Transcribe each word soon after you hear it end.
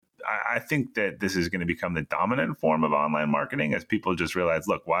I think that this is going to become the dominant form of online marketing as people just realize,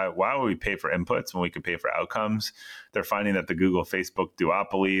 look, why would we pay for inputs when we could pay for outcomes? They're finding that the Google, Facebook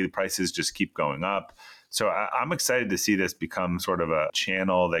duopoly, the prices just keep going up. So I'm excited to see this become sort of a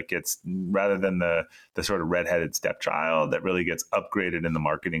channel that gets, rather than the sort of redheaded stepchild, that really gets upgraded in the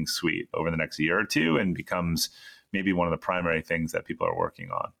marketing suite over the next year or two and becomes maybe one of the primary things that people are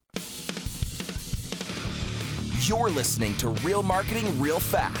working on. You're listening to Real Marketing Real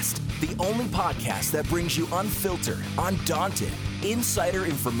Fast, the only podcast that brings you unfiltered, undaunted, insider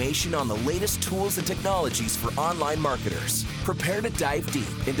information on the latest tools and technologies for online marketers. Prepare to dive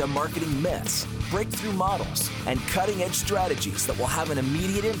deep into marketing myths, breakthrough models, and cutting-edge strategies that will have an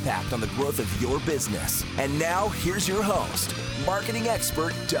immediate impact on the growth of your business. And now, here's your host, marketing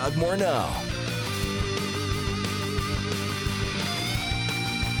expert Doug Morneau.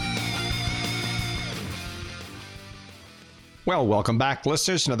 Well, welcome back,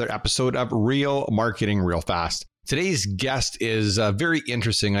 listeners, to another episode of Real Marketing Real Fast. Today's guest is very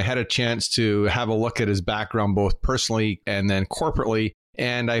interesting. I had a chance to have a look at his background, both personally and then corporately,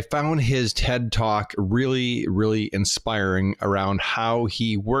 and I found his TED Talk really, really inspiring around how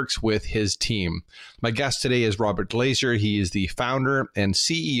he works with his team. My guest today is Robert Glazer. He is the founder and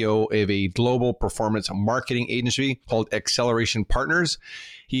CEO of a global performance marketing agency called Acceleration Partners.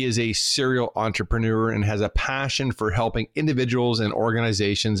 He is a serial entrepreneur and has a passion for helping individuals and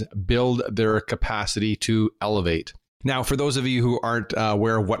organizations build their capacity to elevate. Now, for those of you who aren't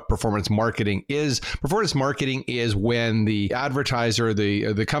aware of what performance marketing is when the advertiser,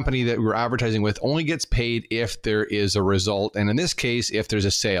 the company that we're advertising with only gets paid if there is a result. And in this case, if there's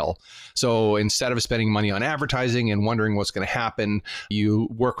a sale. So instead of spending money on advertising and wondering what's going to happen, you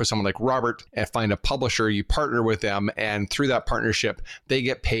work with someone like Robert and find a publisher, you partner with them, and through that partnership, they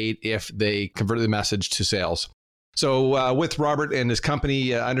get paid if they convert the message to sales. So with Robert and his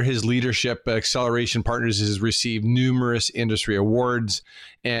company, under his leadership, Acceleration Partners has received numerous industry awards,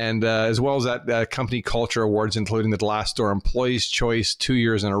 and as well as that company culture awards, including the Glassdoor Employees' Choice 2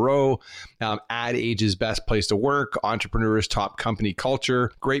 years in a row, Ad Age's Best Place to Work, Entrepreneur's Top Company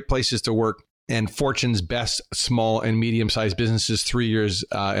Culture, Great Places to Work, and Fortune's Best Small and Medium-Sized Businesses 3 years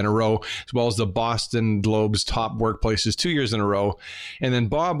in a row, as well as the Boston Globe's Top Workplaces 2 years in a row. And then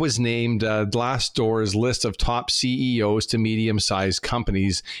Bob was named Glassdoor's list of top CEOs to medium-sized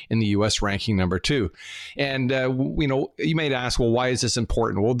companies in the U.S. ranking number 2. And, you might ask, well, why is this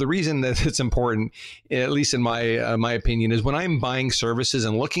important? Well, the reason that it's important, at least in my opinion, is when I'm buying services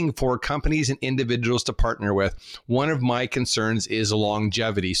and looking for companies and individuals to partner with, one of my concerns is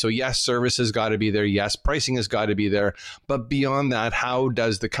longevity. So yes, services got to be there. Yes, pricing has got to be there. But beyond that, how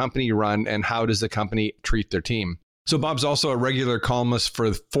does the company run and how does the company treat their team? So Bob's also a regular columnist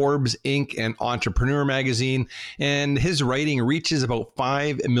for Forbes, Inc. and Entrepreneur Magazine, and his writing reaches about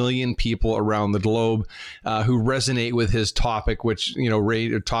 5 million people around the globe who resonate with his topics which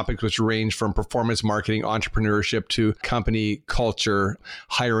range from performance marketing, entrepreneurship to company culture,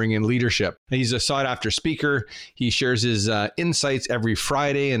 hiring, and leadership. And he's a sought-after speaker. He shares his insights every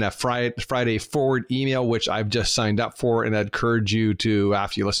Friday in a Friday Forward email, which I've just signed up for, and I'd encourage you to,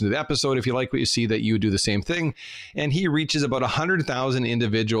 after you listen to the episode, if you like what you see, that you do the same thing. And he reaches about 100,000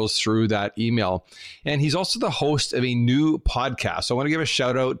 individuals through that email. And he's also the host of a new podcast. So I want to give a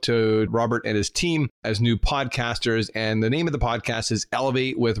shout out to Robert and his team as new podcasters. And the name of the podcast is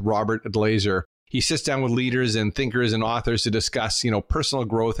Elevate with Robert Glazer. He sits down with leaders and thinkers and authors to discuss, personal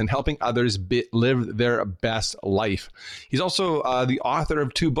growth and helping others live their best life. He's also the author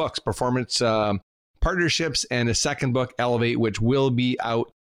of 2 books, Performance Partnerships, and a second book, Elevate, which will be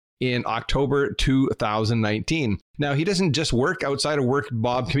out in October 2019. Now, he doesn't just work. Outside of work,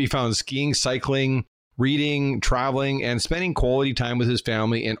 Bob can be found skiing, cycling, reading, traveling, and spending quality time with his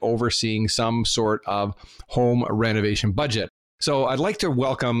family and overseeing some sort of home renovation budget. So I'd like to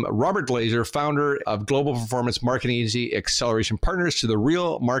welcome Robert Glazer, founder of global performance marketing agency Acceleration Partners, to the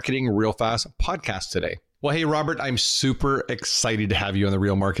Real Marketing Real Fast podcast today. Well, hey, Robert, I'm super excited to have you on the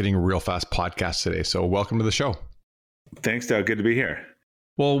Real Marketing Real Fast podcast today. So welcome to the show. Thanks, Doug. Good to be here.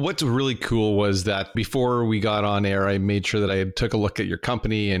 Well, what's really cool was that before we got on air, I made sure that I took a look at your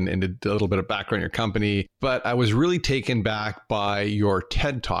company and did a little bit of background on your company. But I was really taken back by your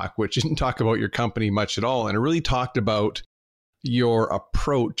TED Talk, which didn't talk about your company much at all. And it really talked about your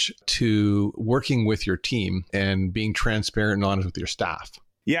approach to working with your team and being transparent and honest with your staff.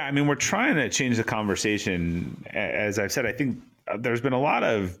 Yeah, I mean, we're trying to change the conversation. As I've said, I think there's been a lot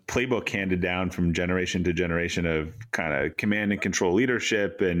of playbook handed down from generation to generation of kind of command and control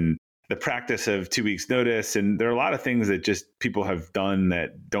leadership and the practice of 2 weeks notice. And there are a lot of things that just people have done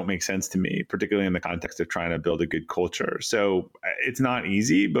that don't make sense to me, particularly in the context of trying to build a good culture. So it's not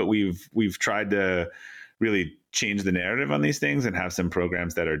easy, but we've tried to really change the narrative on these things and have some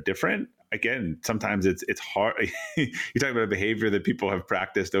programs that are different. Again, sometimes it's hard. You talk about a behavior that people have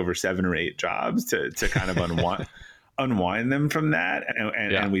practiced over 7 or 8 jobs to kind of unwind them from that.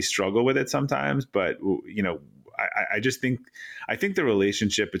 And we struggle with it sometimes, but I just think the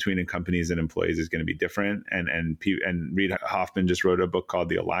relationship between companies and employees is going to be different. And Reid Hoffman just wrote a book called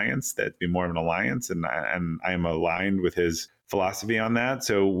The Alliance, that'd be more of an alliance. And I am aligned with his philosophy on that.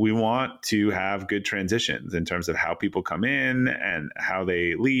 So we want to have good transitions in terms of how people come in and how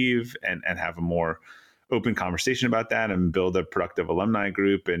they leave, and have a more open conversation about that, and build a productive alumni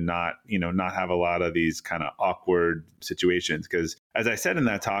group, and not have a lot of these kind of awkward situations. Because as I said in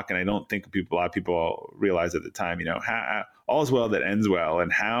that talk, and I don't think a lot of people realize at the time, all is well that ends well,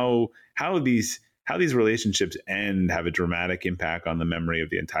 and how these relationships end have a dramatic impact on the memory of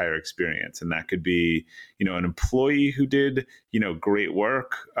the entire experience. And that could be, an employee who did, great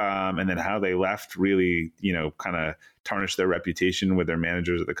work, and then how they left really, kind of tarnished their reputation with their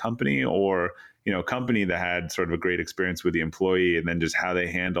managers of the company, or, a company that had sort of a great experience with the employee, and then just how they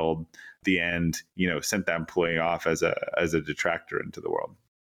handled the end, sent that employee off as a detractor into the world.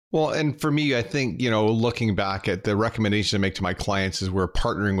 Well, and for me, I think, looking back at the recommendation I make to my clients is we're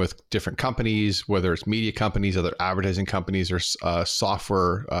partnering with different companies, whether it's media companies, other advertising companies, or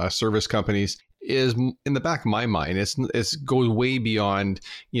software service companies, is in the back of my mind. It goes way beyond,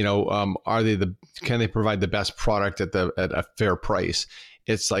 can they provide the best product at a fair price?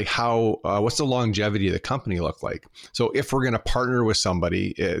 It's like what's the longevity of the company look like? So if we're going to partner with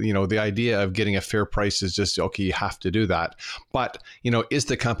somebody, the idea of getting a fair price is just, okay, you have to do that. But, is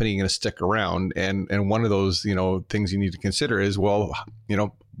the company going to stick around? And one of those, things you need to consider is, well,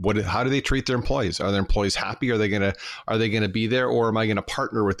 how do they treat their employees? Are their employees happy? Are they going to be there? Or am I going to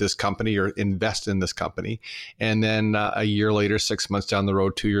partner with this company or invest in this company? And then a year later, 6 months down the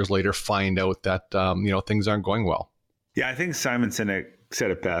road, 2 years later, find out that, things aren't going well. Yeah, I think Simon Sinek said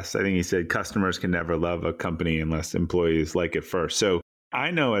it best. I think he said customers can never love a company unless employees like it first. So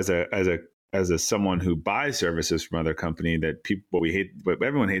I know as a someone who buys services from other company, that what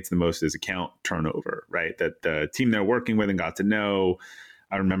everyone hates the most is account turnover, right? That the team they're working with and got to know.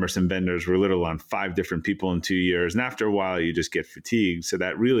 I remember some vendors were literally on 5 different people in 2 years. And after a while, you just get fatigued. So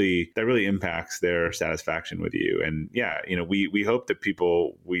that really impacts their satisfaction with you. And we hope that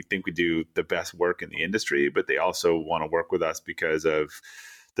we think we do the best work in the industry, but they also want to work with us because of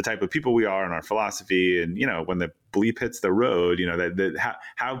the type of people we are and our philosophy. And, when the bleep hits the road,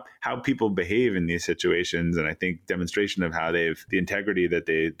 how people behave in these situations. And I think demonstration of how the integrity that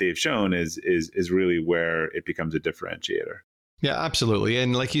they've shown is really where it becomes a differentiator. Yeah, absolutely.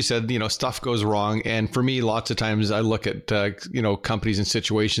 And like you said, stuff goes wrong. And for me, lots of times I look at, companies and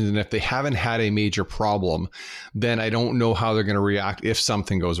situations, and if they haven't had a major problem, then I don't know how they're going to react if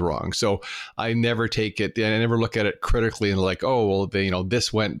something goes wrong. So I never take it, and I never look at it critically and like, oh, well,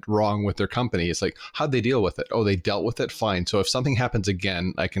 this went wrong with their company. It's like, how'd they deal with it? Oh, they dealt with it. Fine. So if something happens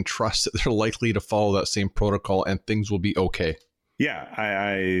again, I can trust that they're likely to follow that same protocol and things will be okay. Yeah,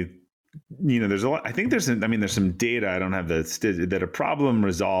 there's a lot. I think there's some data. I don't have that a problem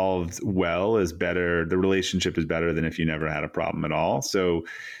resolved well is better. The relationship is better than if you never had a problem at all. So,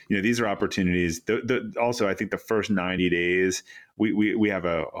 these are opportunities. Also, I think the first 90 days, we have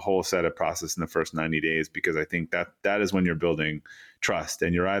a whole set of process in the first 90 days, because I think that is when you're building trust,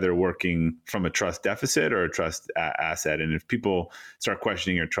 and you're either working from a trust deficit or a trust asset. And if people start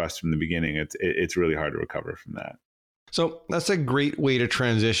questioning your trust from the beginning, it's really hard to recover from that. So that's a great way to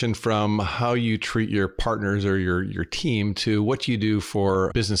transition from how you treat your partners or your team to what you do for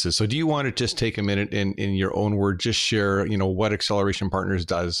businesses. So do you want to just take a minute in your own word, just share, what Acceleration Partners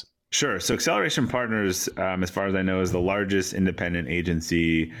does? Sure. So Acceleration Partners, as far as I know, is the largest independent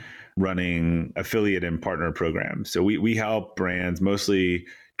agency running affiliate and partner programs. So we help brands, mostly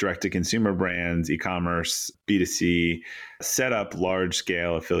direct-to-consumer brands, e-commerce, B2C, set up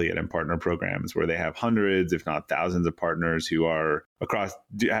large-scale affiliate and partner programs where they have hundreds, if not thousands of partners who are across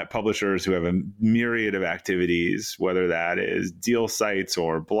publishers who have a myriad of activities, whether that is deal sites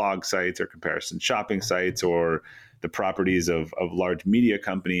or blog sites or comparison shopping sites, or the properties of large media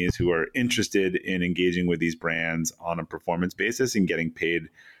companies who are interested in engaging with these brands on a performance basis and getting paid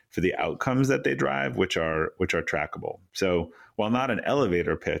for the outcomes that they drive, which are trackable. So while not an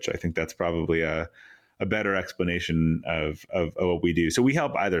elevator pitch, I think that's probably a better explanation of what we do. So we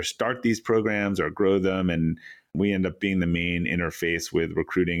help either start these programs or grow them. And We end up being the main interface with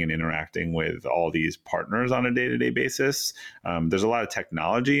recruiting and interacting with all these partners on a day-to-day basis. There's a lot of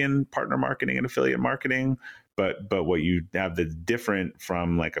technology in partner marketing and affiliate marketing, but what you have the different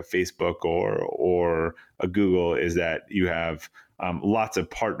from like a Facebook or a Google is that you have lots of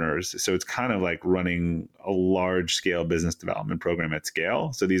partners. So it's kind of like running a large scale business development program at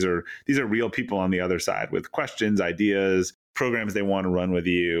scale. So these are real people on the other side with questions, ideas, programs they want to run with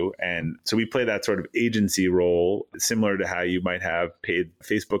you. And so we play that sort of agency role, similar to how you might have paid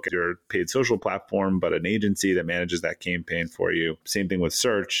Facebook as your paid social platform, but an agency that manages that campaign for you. Same thing with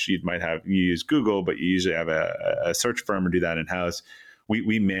search. You use Google, but you usually have a search firm or do that in-house.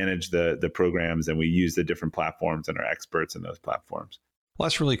 We manage the programs and we use the different platforms and are experts in those platforms. Well,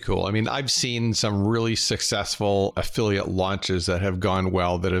 that's really cool. I mean, I've seen some really successful affiliate launches that have gone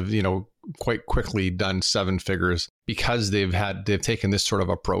well, that have, quite quickly done seven figures because they've taken this sort of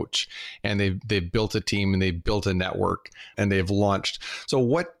approach, and they've built a team and they've built a network and they've launched. So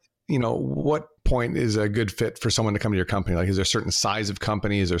what point is a good fit for someone to come to your company? Like, is there a certain size of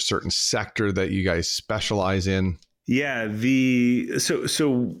company? Is there a certain sector that you guys specialize in? Yeah,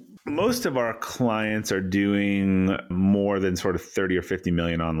 so most of our clients are doing more than sort of 30 or 50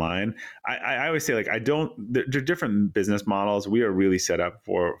 million online. I always say, like, there are different business models. We are really set up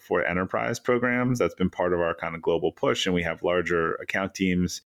for enterprise programs. That's been part of our kind of global push. And we have larger account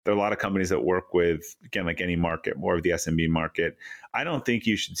teams. There are a lot of companies that work with, again, like any market, more of the SMB market. I don't think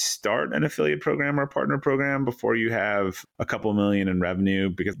you should start an affiliate program or partner program before you have a couple million in revenue,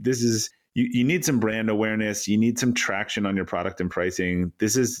 because this is, you need some brand awareness. You need some traction on your product and pricing.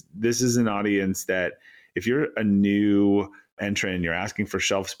 This is an audience that if you're a new entrant, you're asking for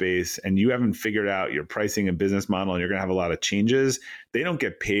shelf space and you haven't figured out your pricing and business model and you're going to have a lot of changes, they don't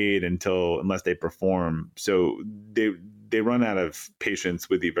get paid unless they perform. So they run out of patience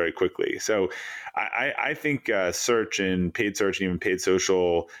with you very quickly. So I think search and even paid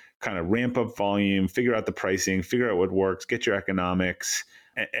social kind of ramp up volume, figure out the pricing, figure out what works, get your economics.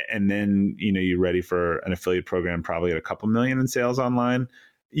 And then, you're ready for an affiliate program, probably at a couple million in sales online.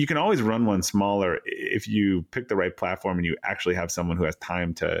 You can always run one smaller if you pick the right platform and you actually have someone who has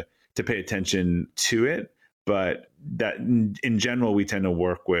time to pay attention to it. But that in general, we tend to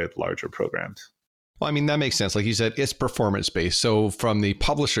work with larger programs. Well, I mean, that makes sense. Like you said, it's performance-based. So from the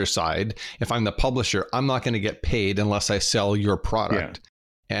publisher side, if I'm the publisher, I'm not going to get paid unless I sell your product. Yeah.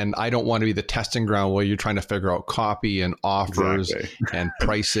 And I don't want to be the testing ground where you're trying to figure out copy and offers and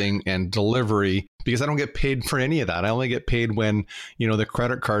pricing and delivery, because I don't get paid for any of that. I only get paid when, the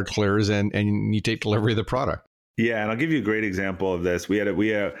credit card clears and you take delivery of the product. Yeah. And I'll give you a great example of this. We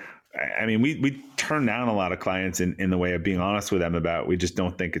turn down a lot of clients in the way of being honest with them about, we just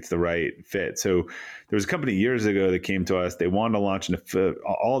don't think it's the right fit. So there was a company years ago that came to us. They wanted to launch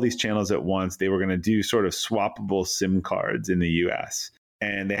all these channels at once. They were going to do sort of swappable SIM cards in the US.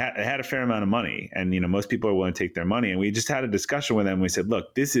 And they had a fair amount of money, and most people are willing to take their money. And we just had a discussion with them. We said,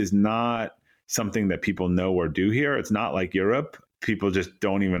 look, this is not something that people know or do here. It's not like Europe. People just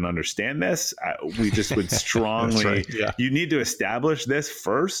don't even understand this. We just would strongly, you need to establish this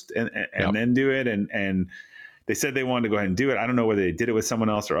first and then do it. And they said they wanted to go ahead and do it. I don't know whether they did it with someone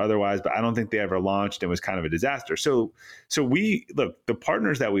else or otherwise, but I don't think they ever launched. It was kind of a disaster. So the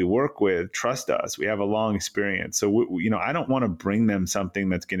partners that we work with trust us. We have a long experience. So, I don't want to bring them something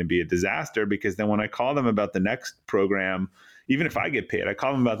that's going to be a disaster, because then when I call them about the next program, even if I get paid, I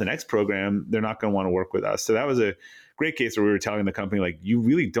call them about the next program, they're not going to want to work with us. So that was a great case where we were telling the company, like, you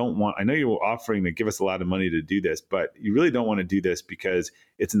really don't want, I know you're offering to give us a lot of money to do this, but you really don't want to do this because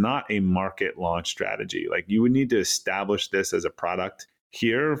it's not a market launch strategy. Like, you would need to establish this as a product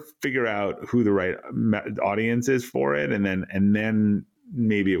here, figure out who the right audience is for it, and then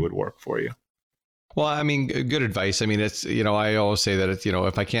maybe it would work for you. Well, I mean, good advice. I mean, it's, I always say that it's,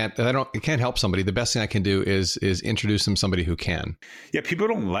 if I can't help somebody, the best thing I can do is introduce them to somebody who can. Yeah. People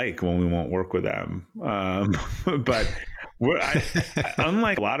don't like when we won't work with them. But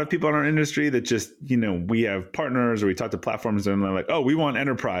unlike a lot of people in our industry that just, we have partners or we talk to platforms and they're like, oh, we want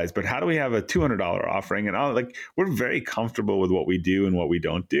enterprise, but how do we have a $200 offering? And we're very comfortable with what we do and what we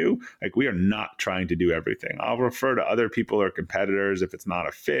don't do. Like, we are not trying to do everything. I'll refer to other people or competitors if it's not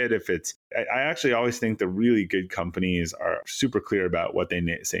a fit. I actually always think the really good companies are super clear about what they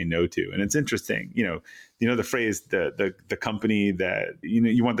say no to. And it's interesting, the phrase, the company that,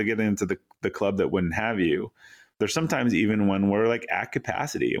 you want to get into the club that wouldn't have you. There's sometimes even when we're like at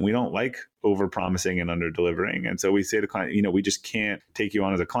capacity and we don't like over promising and under delivering. And so we say to client, we just can't take you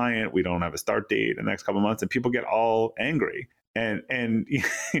on as a client. We don't have a start date in the next couple of months, and people get all angry. And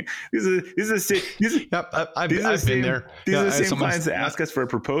these are Yep, I've been there. These are the same clients that ask us for a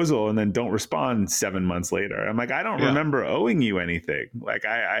proposal and then don't respond 7 months later. I'm like, I don't remember owing you anything. Like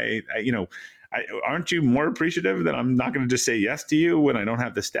aren't you more appreciative that I'm not going to just say yes to you when I don't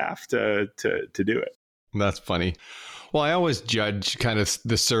have the staff to do it? That's funny. Well, I always judge kind of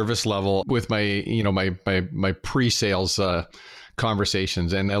the service level with my my pre-sales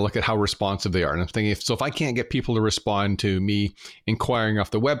conversations, and I look at how responsive they are. And I'm thinking, if I can't get people to respond to me inquiring off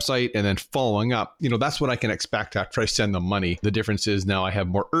the website and then following up, that's what I can expect after I send them money. The difference is now I have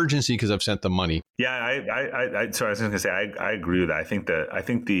more urgency because I've sent them money. Yeah, so I was going to say, I agree with that. I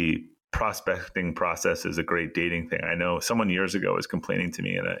think the prospecting process is a great dating thing. I know someone years ago was complaining to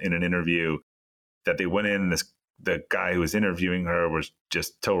me in an interview that they went in, the guy who was interviewing her was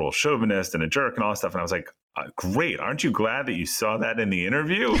just total chauvinist and a jerk and all that stuff. And I was like, great. Aren't you glad that you saw that in the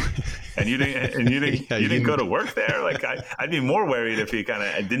interview and you didn't go to work there? Like I'd be more worried if he kind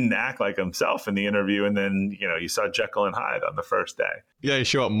of didn't act like himself in the interview. And then, you saw Jekyll and Hyde on the first day. Yeah. You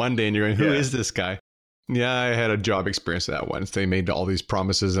show up Monday and you're going, who is this guy? Yeah. I had a job experience that once. They made all these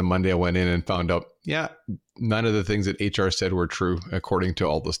promises and Monday I went in and found out, none of the things that HR said were true according to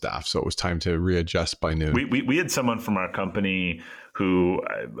all the staff. So it was time to readjust by noon. We had someone from our company who,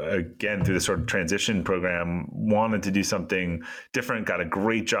 again, through the sort of transition program, wanted to do something different, got a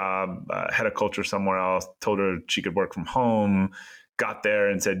great job, had a culture somewhere else, told her she could work from home, got there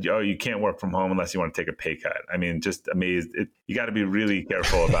and said, oh, you can't work from home unless you want to take a pay cut. I mean, just amazed. You got to be really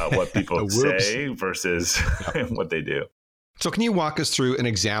careful about what people say versus what they do. So can you walk us through an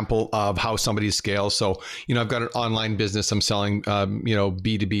example of how somebody scales? So, I've got an online business. I'm selling,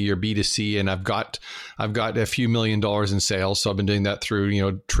 B2B or B2C, and I've got a few $1 million in sales. So I've been doing that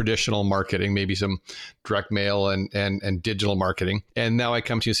through, traditional marketing, maybe some direct mail and digital marketing. And now I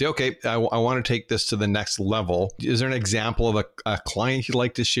come to you and say, okay, I want to take this to the next level. Is there an example of a client you'd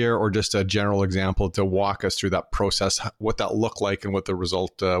like to share, or just a general example to walk us through that process, what that looked like and what the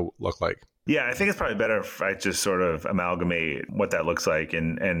result looked like? Yeah, I think it's probably better if I just sort of amalgamate what that looks like.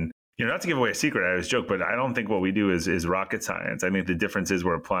 And not to give away a secret, I always joke, but I don't think what we do is rocket science. I think the difference is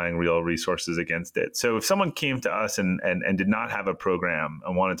we're applying real resources against it. So if someone came to us and did not have a program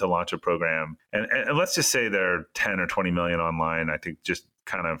and wanted to launch a program, and let's just say they're 10 or 20 million online, I think just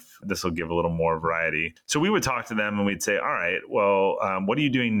kind of this will give a little more variety. So we would talk to them and we'd say, all right, well, what are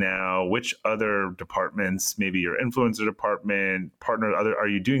you doing now? Which other departments, maybe your influencer department, partner, are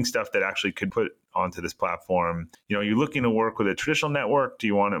you doing stuff that actually could put onto this platform? Are you looking to work with a traditional network? Do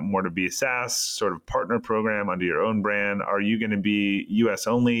you want it more to be a SaaS sort of partner program under your own brand? Are you going to be US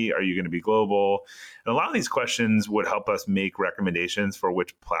only? Are you going to be global? And a lot of these questions would help us make recommendations for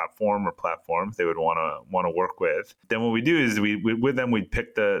which platform or platforms they would want to work with. Then what we do is we'd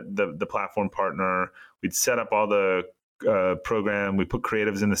pick the platform partner. We'd set up all the program. We put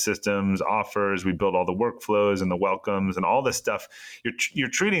creatives in the systems, offers. We build all the workflows and the welcomes and all this stuff. You're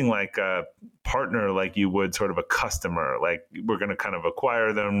treating like a partner like you would sort of a customer. Like we're going to kind of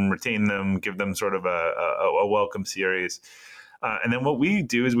acquire them, retain them, give them sort of a welcome series. And then what we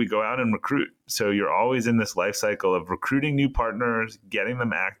do is we go out and recruit. So you're always in this life cycle of recruiting new partners, getting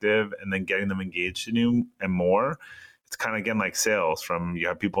them active, and then getting them engaged to new and more. It's kind of, again, like sales, from you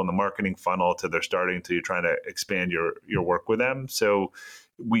have people in the marketing funnel to they're starting to you're trying to expand your work with them. So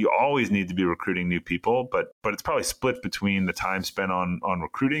we always need to be recruiting new people, but it's probably split between the time spent on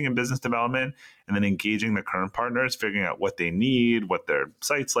recruiting and business development and then engaging the current partners, figuring out what they need, what their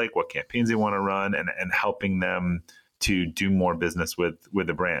site's like, what campaigns they want to run, and helping them to do more business with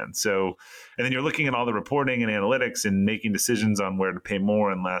the brand. So, and then you're looking at all the reporting and analytics and making decisions on where to pay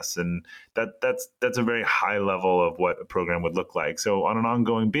more and less. And that's a very high level of what a program would look like. So on an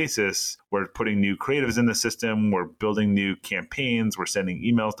ongoing basis, we're putting new creatives in the system. We're building new campaigns. We're sending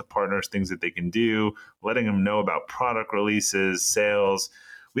emails to partners, things that they can do, letting them know about product releases, sales.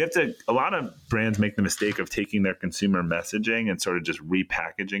 A lot of brands make the mistake of taking their consumer messaging and sort of just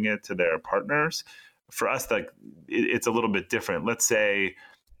repackaging it to their partners. For us, like it's a little bit different. Let's say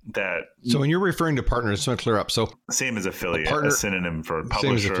that. So when you're referring to partners, so to clear up. So same as affiliate, a synonym for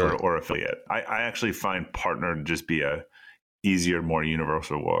publisher or affiliate. I actually find partner to just be a easier, more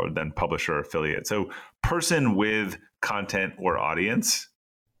universal word than publisher or affiliate. So person with content or audience.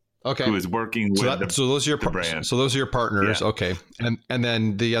 Okay. Who is working with so those are your brand. So those are your partners. Yeah. Okay. And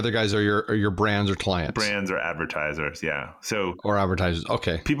then the other guys are your brands or clients. Brands or advertisers. Yeah. Or advertisers.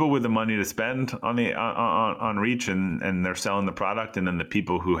 Okay. People with the money to spend on reach and they're selling the product, and then the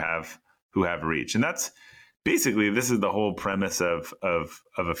people who have reach. And that's basically, this is the whole premise of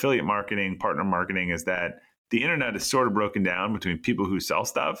affiliate marketing, partner marketing, is that the internet is sort of broken down between people who sell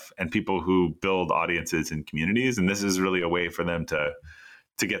stuff and people who build audiences and communities. And this is really a way for them to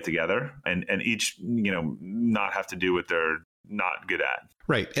get together and each, not have to do what they're not good at.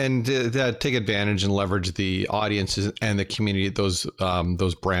 Right. And take advantage and leverage the audiences and the community those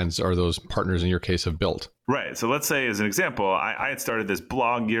brands or those partners in your case have built. Right. So let's say as an example, I had started this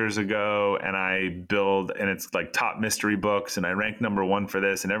blog years ago and it's like top mystery books and I ranked number 1 for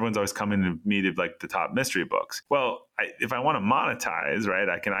this and everyone's always coming to me to like the top mystery books. Well, if I want to monetize, right,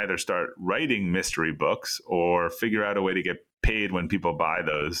 I can either start writing mystery books or figure out a way to get paid when people buy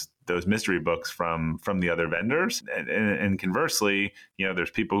those mystery books from the other vendors. And conversely, there's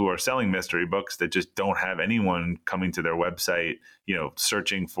people who are selling mystery books that just don't have anyone coming to their website,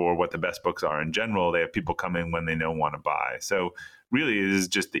 searching for what the best books are in general. They have people coming when they don't want to buy. So really it is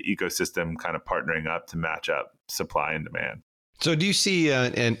just the ecosystem kind of partnering up to match up supply and demand. So do you see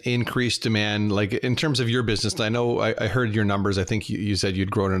an increased demand, like in terms of your business? I know I heard your numbers. I think you said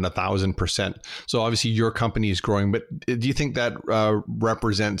you'd grown at 1,000%. So obviously your company is growing, but do you think that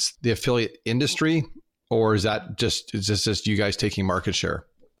represents the affiliate industry, or is that just you guys taking market share?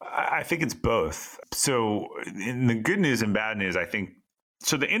 I think it's both. So in the good news and bad news, I think,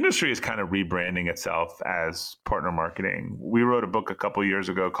 so the industry is kind of rebranding itself as partner marketing. We wrote a book a couple of years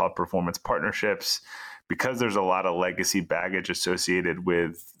ago called Performance Partnerships, because there's a lot of legacy baggage associated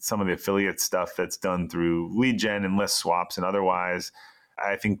with some of the affiliate stuff that's done through lead gen and list swaps and otherwise.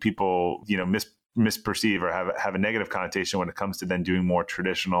 I think people, misperceive or have a negative connotation when it comes to then doing more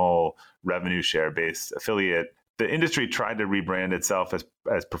traditional revenue share based affiliate. The industry tried to rebrand itself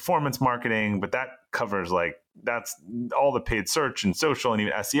as performance marketing, but that covers that's all the paid search and social and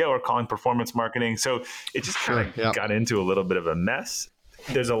even SEO are calling performance marketing. So it just kind of got into a little bit of a mess.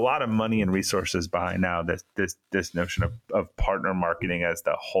 There's a lot of money and resources behind now this notion of partner marketing as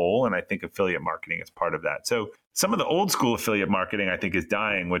the whole. And I think affiliate marketing is part of that. So some of the old school affiliate marketing, I think, is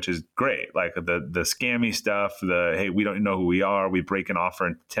dying, which is great. Like the scammy stuff, hey, we don't know who we are. We break an offer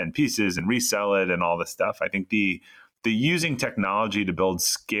in 10 pieces and resell it and all this stuff. I think the using technology to build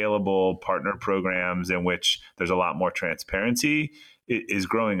scalable partner programs in which there's a lot more transparency is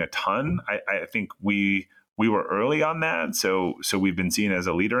growing a ton. I think we were early on that, so we've been seen as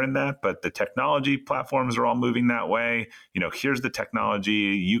a leader in that, but the technology platforms are all moving that way. Here's the technology,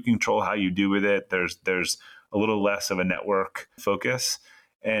 you control how you do with it. There's a little less of a network focus,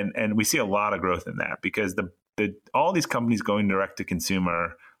 and we see a lot of growth in that because all these companies going direct to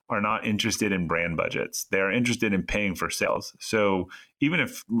consumer are not interested in brand budgets. They're interested in paying for sales. So even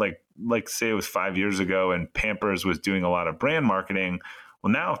if like say it was 5 years ago and Pampers was doing a lot of brand marketing,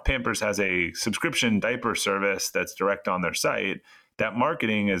 well, now if Pampers has a subscription diaper service that's direct on their site, that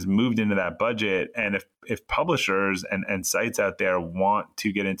marketing has moved into that budget. And if publishers and sites out there want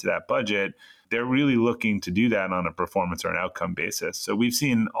to get into that budget, they're really looking to do that on a performance or an outcome basis. So we've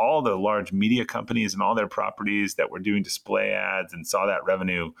seen all the large media companies and all their properties that were doing display ads and saw that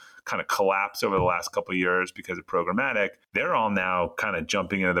revenue kind of collapse over the last couple of years because of programmatic. They're all now kind of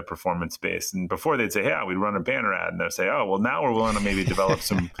jumping into the performance space. And before they'd say, we'd run a banner ad. And they'll say, oh, well, now we're willing to maybe develop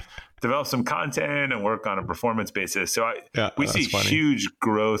some content and work on a performance basis. So we see huge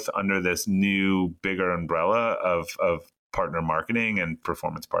growth under this new, bigger umbrella of partner marketing and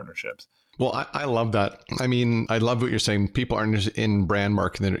performance partnerships. Well, I love that. I mean, I love what you're saying. People are interested in brand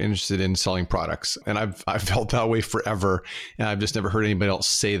marketing. They're interested in selling products. And I've felt that way forever. And I've just never heard anybody else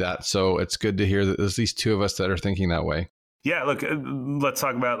say that. So it's good to hear that there's at least two of us that are thinking that way. Yeah, look, let's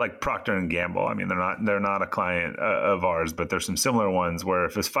talk about like Procter & Gamble. I mean, they're not a client of ours, but there's some similar ones where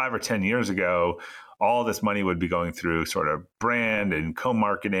if it was 5 or 10 years ago, all this money would be going through sort of brand and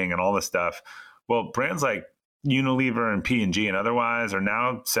co-marketing and all this stuff. Well, brands like Unilever and P&G and otherwise are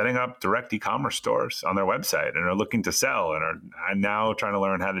now setting up direct e-commerce stores on their website and are looking to sell and are now trying to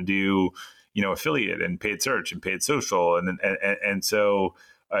learn how to do, affiliate and paid search and paid social. And so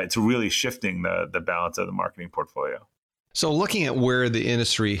it's really shifting the balance of the marketing portfolio. So looking at where the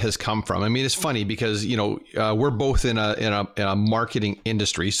industry has come from, I mean, it's funny because, we're both in a marketing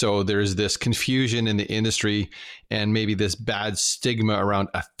industry. So there's this confusion in the industry and maybe this bad stigma around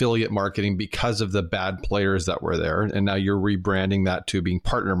affiliate marketing because of the bad players that were there. And now you're rebranding that to being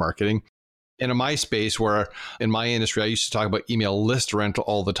partner marketing. And in my space, where in my industry, I used to talk about email list rental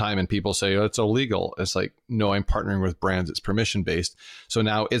all the time and people say, oh, it's illegal. It's like, no, I'm partnering with brands. It's permission based. So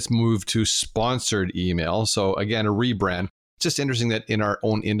now it's moved to sponsored email. So again, a rebrand. It's just interesting that in our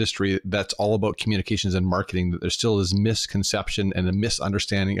own industry, that's all about communications and marketing, that there still is misconception and a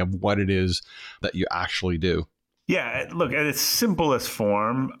misunderstanding of what it is that you actually do. Yeah, look, at its simplest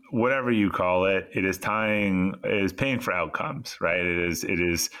form, whatever you call it, it is paying for outcomes, right? It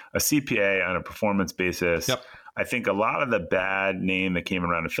is a CPA on a performance basis. Yep. I think a lot of the bad name that came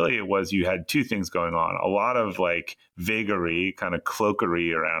around affiliate was you had two things going on. A lot of like vagary, kind of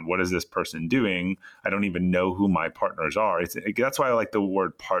cloakery around what is this person doing? I don't even know who my partners are. That's why I like the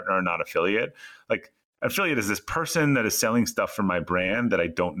word partner, not affiliate. Like affiliate is this person that is selling stuff for my brand that I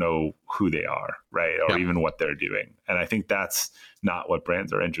don't know who they are, right? Or even what they're doing. And I think that's not what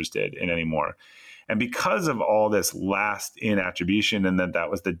brands are interested in anymore. And because of all this last in attribution, and that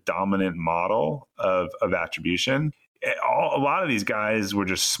was the dominant model of attribution, a lot of these guys were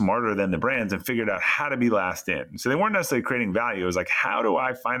just smarter than the brands and figured out how to be last in. So they weren't necessarily creating value. It was like, how do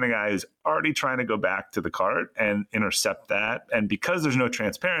I find the guy who's already trying to go back to the cart and intercept that? And because there's no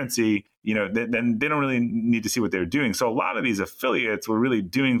transparency, then they don't really need to see what they're doing. So a lot of these affiliates were really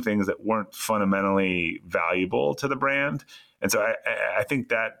doing things that weren't fundamentally valuable to the brand. And so I think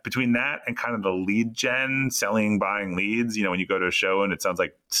that between that and kind of the lead gen, selling, buying leads, when you go to a show and it sounds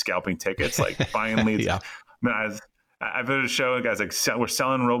like scalping tickets, like buying leads. Yeah. I mean, I've heard a show, guys like, we're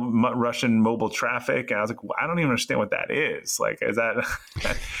selling Russian mobile traffic. And I was like, well, I don't even understand what that is. Like, is that,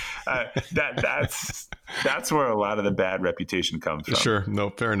 that's where a lot of the bad reputation comes from. Sure.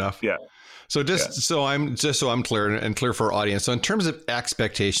 No, fair enough. Yeah. So so I'm clear and clear for our audience. So in terms of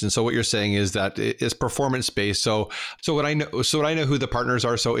expectations, so what you're saying is that it's performance based. So what I know who the partners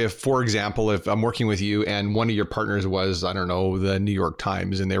are. So if, for example, if I'm working with you and one of your partners was, I don't know, the New York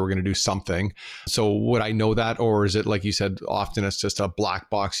Times, and they were going to do something, so would I know that, or is it like you said, often it's just a black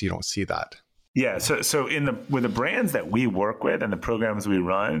box, you don't see that? Yeah. So with the brands that we work with and the programs we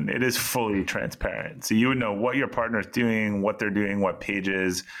run, it is fully transparent. So you would know what your partner's doing, what they're doing, what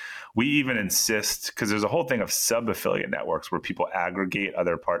pages. We even insist, because there's a whole thing of sub-affiliate networks where people aggregate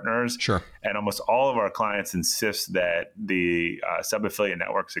other partners. Sure. And almost all of our clients insist that the sub-affiliate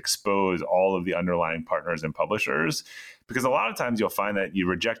networks expose all of the underlying partners and publishers. Because a lot of times you'll find that you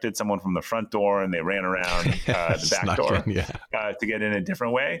rejected someone from the front door and they ran around the back door to get in a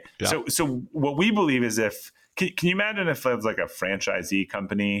different way. Yeah. So what we believe is can you imagine if it was like a franchisee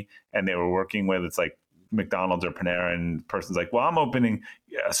company and they were working with, it's like McDonald's or Panera, and the person's like, well, I'm opening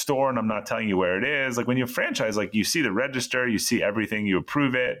a store and I'm not telling you where it is. Like when you franchise, like you see the register, you see everything, you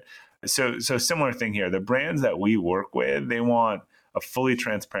approve it. So similar thing here. The brands that we work with, they want a fully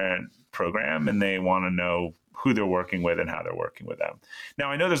transparent program and they want to know who they're working with and how they're working with them. Now,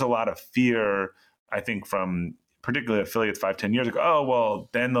 I know there's a lot of fear, I think, from particularly affiliates 5-10 years ago. Oh, well,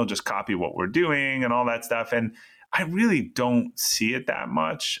 then they'll just copy what we're doing and all that stuff. And I really don't see it that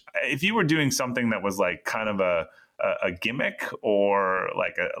much. If you were doing something that was like kind of a gimmick or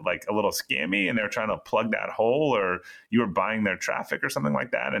like a little scammy and they're trying to plug that hole, or you were buying their traffic or something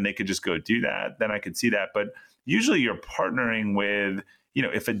like that and they could just go do that, then I could see that. But usually you're partnering with,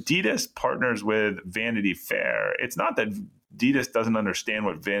 if Adidas partners with Vanity Fair, it's not that Adidas doesn't understand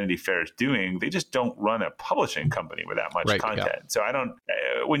what Vanity Fair is doing. They just don't run a publishing company with that much content. Yeah. So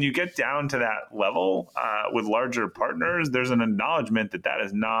when you get down to that level with larger partners, there's an acknowledgement that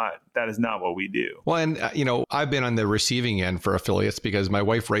is not what we do. Well, and I've been on the receiving end for affiliates because my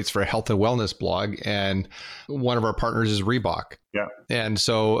wife writes for a health and wellness blog, and one of our partners is Reebok. Yeah. And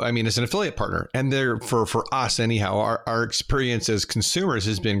so, I mean, it's an affiliate partner, and they're for us anyhow, our experience as consumers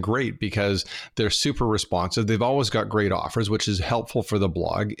has been great because they're super responsive. They've always got great offers, which is helpful for the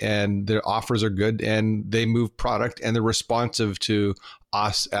blog, and their offers are good and they move product and they're responsive to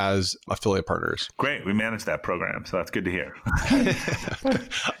us as affiliate partners. Great. We manage that program. So that's good to hear.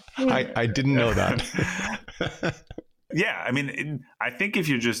 I didn't know that. Yeah. I mean, I think if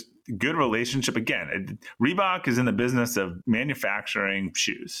you're just good relationship, again, Reebok is in the business of manufacturing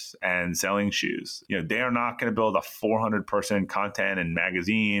shoes and selling shoes. They are not going to build a 400-person content and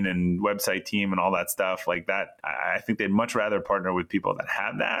magazine and website team and all that stuff like that. I think they'd much rather partner with people that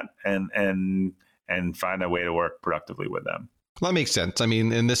have that and find a way to work productively with them. Well, that makes sense. I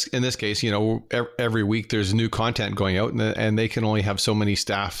mean, in this case, every week there's new content going out, and they can only have so many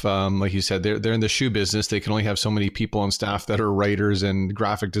staff. Like you said, they're in the shoe business. They can only have so many people on staff that are writers and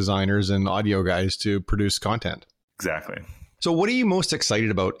graphic designers and audio guys to produce content. Exactly. So, what are you most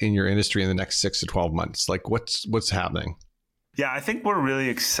excited about in your industry in the next 6 to 12 months? Like, what's happening? Yeah, I think we're really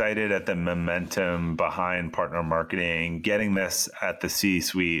excited at the momentum behind partner marketing, getting this at the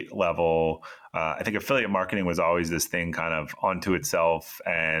C-suite level. I think affiliate marketing was always this thing kind of onto itself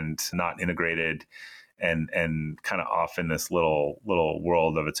and not integrated. and kind of off in this little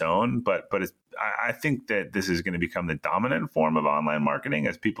world of its own. But I think that this is going to become the dominant form of online marketing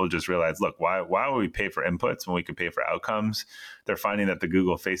as people just realize, look, why would we pay for inputs when we could pay for outcomes? They're finding that the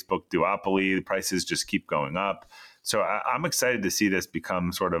Google, Facebook duopoly, the prices just keep going up. So I'm excited to see this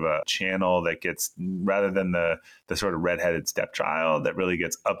become sort of a channel that gets, rather than the sort of redheaded stepchild, that really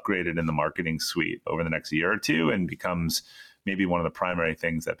gets upgraded in the marketing suite over the next year or two and becomes maybe one of the primary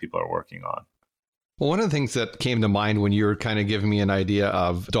things that people are working on. Well, one of the things that came to mind when you were kind of giving me an idea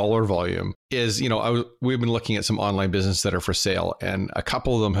of dollar volume is, we've been looking at some online businesses that are for sale, and a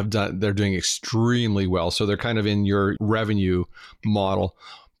couple of them they're doing extremely well. So they're kind of in your revenue model,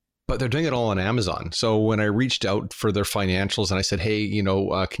 but they're doing it all on Amazon. So when I reached out for their financials and I said, hey,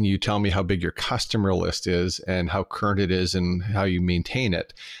 can you tell me how big your customer list is and how current it is and how you maintain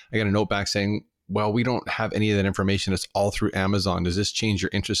it? I got a note back saying, well, we don't have any of that information. It's all through Amazon. Does this change your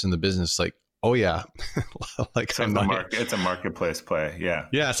interest in the business? Like, oh yeah. Like so it's a marketplace play. Yeah.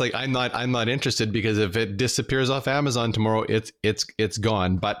 Yeah. It's like, I'm not interested, because if it disappears off Amazon tomorrow, it's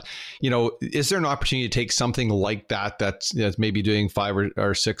gone. But, is there an opportunity to take something like that's maybe doing $5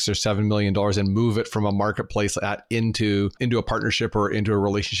 or $6 or $7 million and move it from a marketplace into a partnership or into a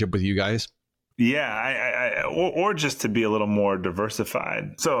relationship with you guys? Yeah. Or just to be a little more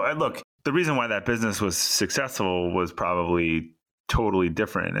diversified. So look, the reason why that business was successful was probably totally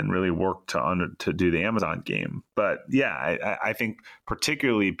different and really worked to do the Amazon game. But yeah, I think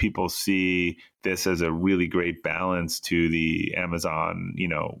particularly people see this as a really great balance to the Amazon,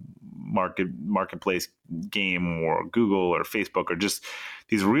 marketplace game, or Google or Facebook, or just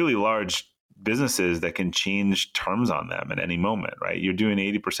these really large businesses that can change terms on them at any moment, right? You're doing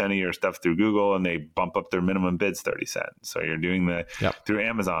 80% of your stuff through Google and they bump up their minimum bids 30 cents. So you're doing through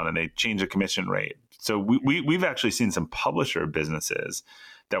Amazon and they change the commission rate. So we've actually seen some publisher businesses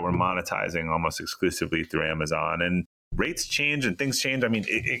that were monetizing almost exclusively through Amazon, and rates change and things change. I mean,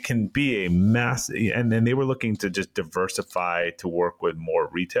 it can be a mass, and then they were looking to just diversify to work with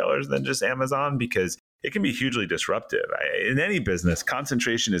more retailers than just Amazon, because it can be hugely disruptive. In any business,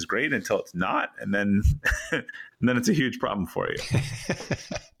 concentration is great until it's not, and then it's a huge problem for you.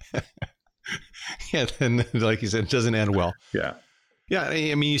 Yeah, then like you said, it doesn't end well. Yeah. Yeah,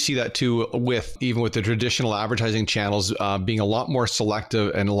 I mean, you see that too even with the traditional advertising channels being a lot more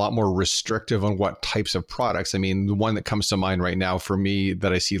selective and a lot more restrictive on what types of products. I mean, the one that comes to mind right now for me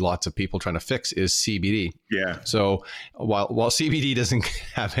that I see lots of people trying to fix is CBD. Yeah. So while CBD doesn't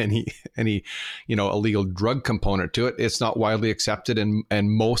have any illegal drug component to it, it's not widely accepted,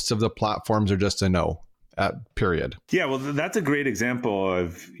 and most of the platforms are just a no. Period. Yeah, well, that's a great example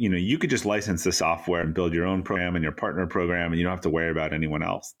of, you could just license the software and build your own program and your partner program, and you don't have to worry about anyone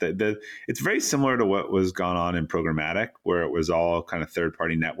else. It's very similar to what was gone on in programmatic, where it was all kind of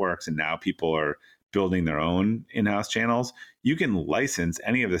third-party networks, and now people are building their own in-house channels. You can license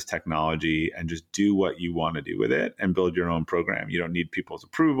any of this technology and just do what you want to do with it and build your own program. You don't need people's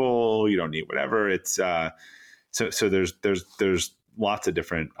approval. You don't need whatever. It's so there's lots of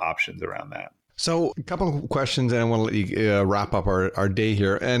different options around that. So a couple of questions, and I want to let you wrap up our day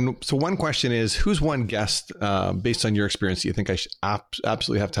here. And so one question is, who's one guest, based on your experience, you think I should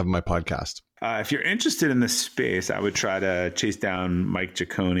absolutely have to have on my podcast? If you're interested in this space, I would try to chase down Mike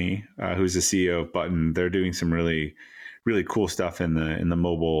Giacone, who's the CEO of Button. They're doing some really, really cool stuff in the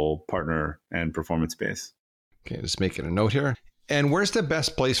mobile partner and performance space. Okay, just making a note here. And where's the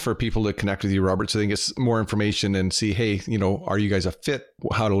best place for people to connect with you, Robert, so they can get more information and see, hey, are you guys a fit?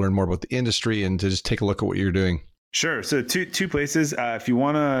 How to learn more about the industry and to just take a look at what you're doing? Sure. So two places. If you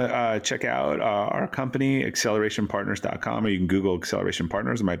want to check out our company, accelerationpartners.com, or you can Google Acceleration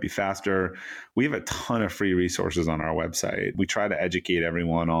Partners. It might be faster. We have a ton of free resources on our website. We try to educate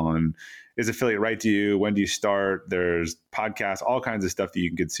everyone on, is affiliate right to you? When do you start? There's podcasts, all kinds of stuff that you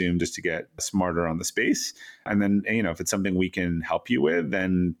can consume just to get smarter on the space. And then, if it's something we can help you with,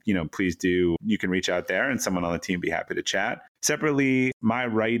 then, please do. You can reach out there and someone on the team would be happy to chat. Separately, my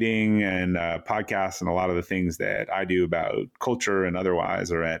writing and podcasts and a lot of the things that I do about culture and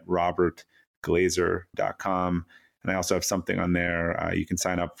otherwise are at robertglazer.com. And I also have something on there you can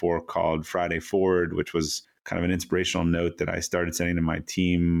sign up for called Friday Forward, which was kind of an inspirational note that I started sending to my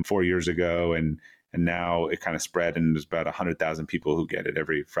team 4 years ago. And now it kind of spread, and there's about 100,000 people who get it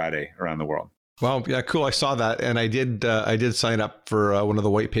every Friday around the world. Well, yeah, cool. I saw that, and I did sign up for one of the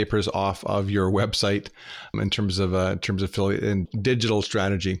white papers off of your website in terms of affiliate and digital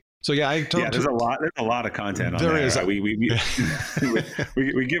strategy. So yeah, there's a lot of content on there. There is. We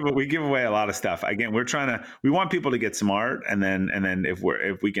give away a lot of stuff. Again, we want people to get smart, and then if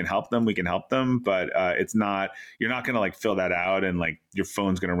we can help them, we can help them. But it's not, you're not going to fill that out and your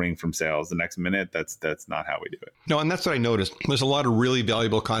phone's going to ring from sales the next minute. That's not how we do it. No, and that's what I noticed. There's a lot of really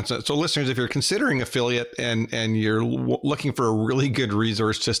valuable content. So listeners, if you're considering affiliate and you're looking for a really good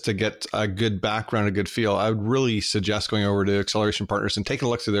resource just to get a good background, a good feel, I would really suggest going over to Acceleration Partners and taking a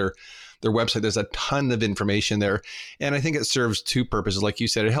look through their website. There's a ton of information there. And I think it serves two purposes. Like you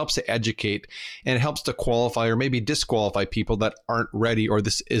said, it helps to educate and it helps to qualify or maybe disqualify people that aren't ready or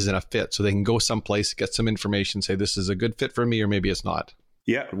this isn't a fit. So they can go someplace, get some information, say this is a good fit for me or maybe it's not.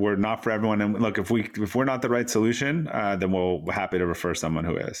 Yeah, we're not for everyone. And look, if we're not the right solution, then we're happy to refer someone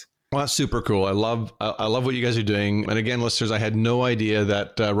who is. Well, that's super cool. I love what you guys are doing. And again, listeners, I had no idea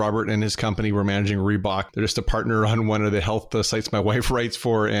that Robert and his company were managing Reebok. They're just a partner on one of the health sites my wife writes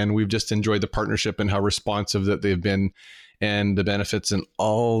for. And we've just enjoyed the partnership and how responsive that they've been and the benefits and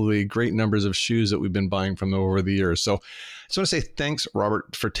all the great numbers of shoes that we've been buying from them over the years. So I just want to say thanks,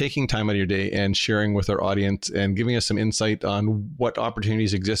 Robert, for taking time out of your day and sharing with our audience and giving us some insight on what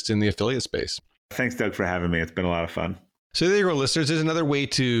opportunities exist in the affiliate space. Thanks, Doug, for having me. It's been a lot of fun. So there you go, listeners. There's another way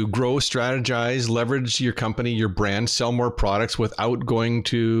to grow, strategize, leverage your company, your brand, sell more products without going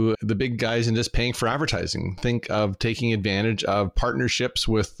to the big guys and just paying for advertising. Think of taking advantage of partnerships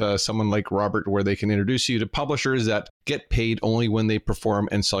with someone like Robert, where they can introduce you to publishers that get paid only when they perform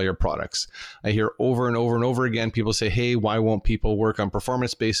and sell your products. I hear over and over and over again, people say, hey, why won't people work on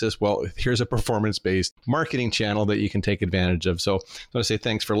performance basis? Well, here's a performance-based marketing channel that you can take advantage of. So I want to say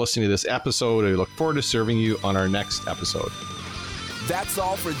thanks for listening to this episode. I look forward to serving you on our next episode. That's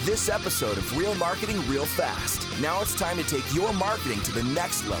all for this episode of Real Marketing Real Fast. Now it's time to take your marketing to the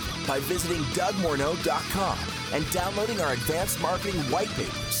next level by visiting DougMorneau.com and downloading our advanced marketing white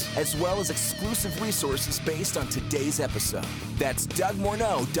papers, as well as exclusive resources based on today's episode. That's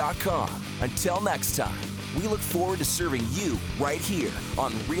DougMorneau.com. Until next time, we look forward to serving you right here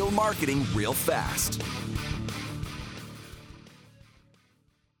on Real Marketing Real Fast.